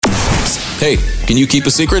Hey, can you keep a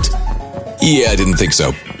secret? Yeah, I didn't think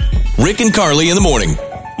so. Rick and Carly in the morning.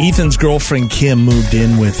 Ethan's girlfriend Kim moved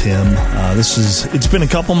in with him. It's been a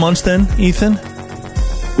couple months then, Ethan?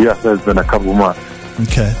 Yes, it's been a couple months.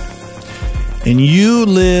 Okay. And you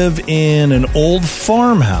live in an old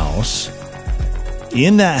farmhouse.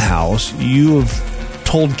 In that house, you have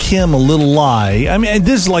told Kim a little lie. I mean,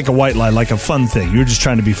 this is like a white lie, like a fun thing. You're just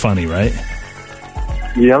trying to be funny, right?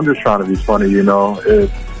 Yeah, I'm just trying to be funny, you know.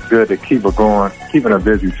 It's good to keep her going, keeping her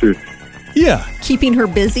busy, too. Yeah. Keeping her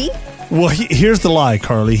busy? Well, here's the lie,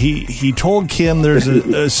 Carly. He told Kim there's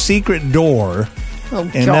a secret door,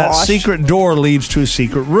 and that secret door leads to a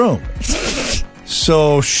secret room.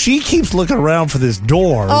 So she keeps looking around for this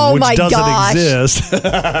door, which doesn't exist.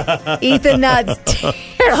 Ethan, that's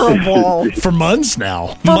terrible. For months now.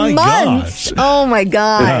 For months. Gosh. Oh, my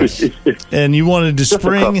gosh. And you wanted to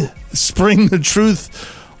spring the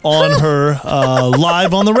truth on her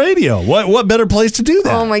live on the radio. What better place to do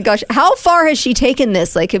that? Oh, my gosh. How far has she taken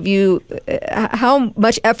this? Like, how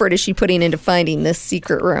much effort is she putting into finding this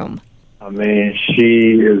secret room? I mean,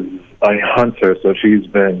 she is a hunter, so she's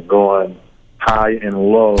been going high and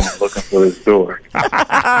low looking for this door.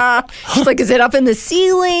 She's like, is it up in the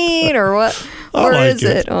ceiling or what? Where is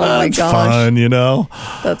it? Oh, my gosh. That's fun, you know?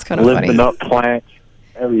 That's kind of funny. Lifting up plants,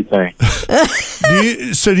 everything.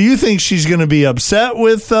 Do you think she's going to be upset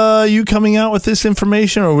with you coming out with this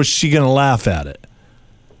information, or was she going to laugh at it?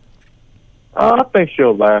 I think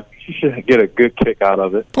she'll laugh. She should get a good kick out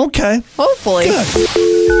of it. Okay. Hopefully.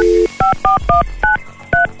 Good.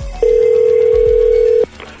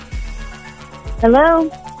 Hello?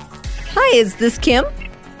 Hi, is this Kim?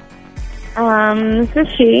 This is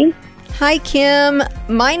she. Hi, Kim.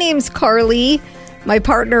 My name's Carly. My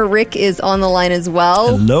partner, Rick, is on the line as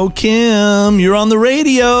well. Hello, Kim. You're on the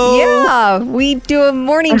radio. Yeah, we do a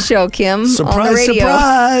morning show, Kim, surprise, on the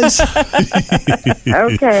radio. Surprise.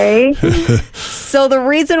 Okay. So the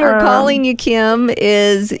reason we're calling you, Kim,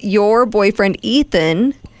 is your boyfriend,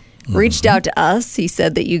 Ethan, reached out to us. He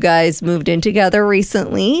said that you guys moved in together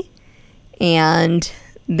recently, and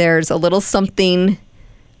there's a little something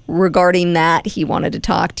regarding that he wanted to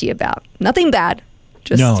talk to you about. Nothing bad.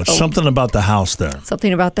 Just something about the house there.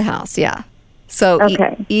 Something about the house, yeah. So,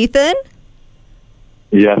 okay. Ethan?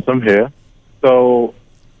 Yes, I'm here. So,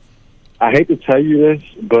 I hate to tell you this,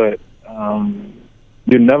 but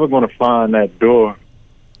you're never going to find that door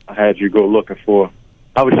I had you go looking for.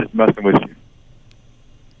 I was just messing with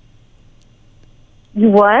you.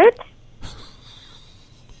 What?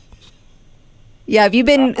 Yeah, have you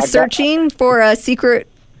been searching for a secret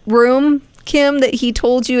room, Kim, that he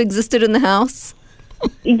told you existed in the house?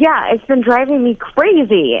 Yeah, it's been driving me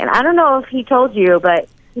crazy. And I don't know if he told you, but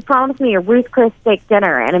he promised me a Ruth Chris steak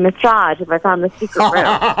dinner and a massage if I found the secret room.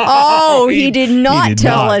 Oh, he did not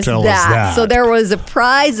tell us that. So there was a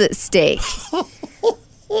prize at stake.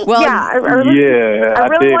 Well, yeah, I really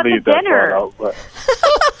did want leave the that dinner. part out, but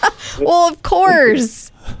well, of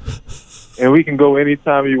course. and we can go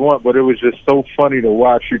anytime you want, but it was just so funny to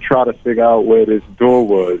watch you try to figure out where this door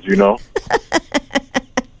was, you know?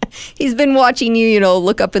 He's been watching you,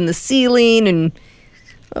 look up in the ceiling and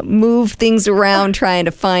move things around trying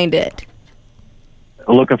to find it.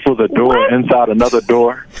 Looking for the door inside another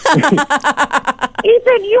door. Ethan,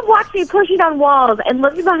 you watch me pushing on walls and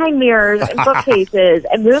looking behind mirrors and bookcases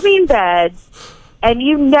and moving beds, and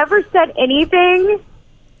you never said anything?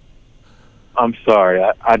 I'm sorry.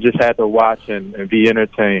 I just had to watch and be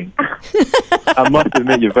entertained. I must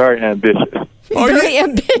admit, you're very ambitious. Very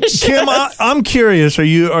ambitious. Kim, I'm curious. Are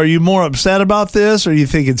you more upset about this, or you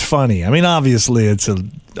think it's funny? I mean, obviously, it's a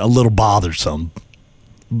little bothersome.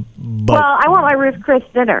 But Well, I want my Ruth Chris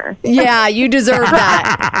dinner. Yeah, you deserve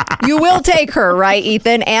that. You will take her, right,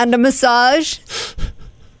 Ethan? And a massage?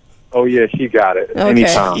 Oh, yeah, she got it. Okay.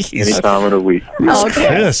 Anytime of the week. Okay.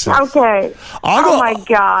 Chris, Okay. I'll Oh, my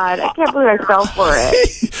God. I can't believe I fell for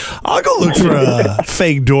it. I'll go look for a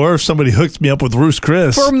fake door if somebody hooks me up with Ruth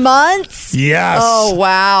Chris. For months? Yes. Oh,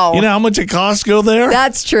 wow. You know how much it costs to go there?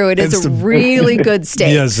 That's true. It is a really good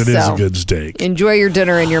steak. Yes, it is a good steak. Enjoy your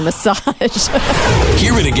dinner and your massage.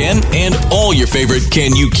 Hear it again and all your favorite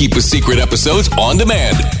Can You Keep a Secret episodes on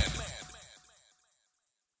demand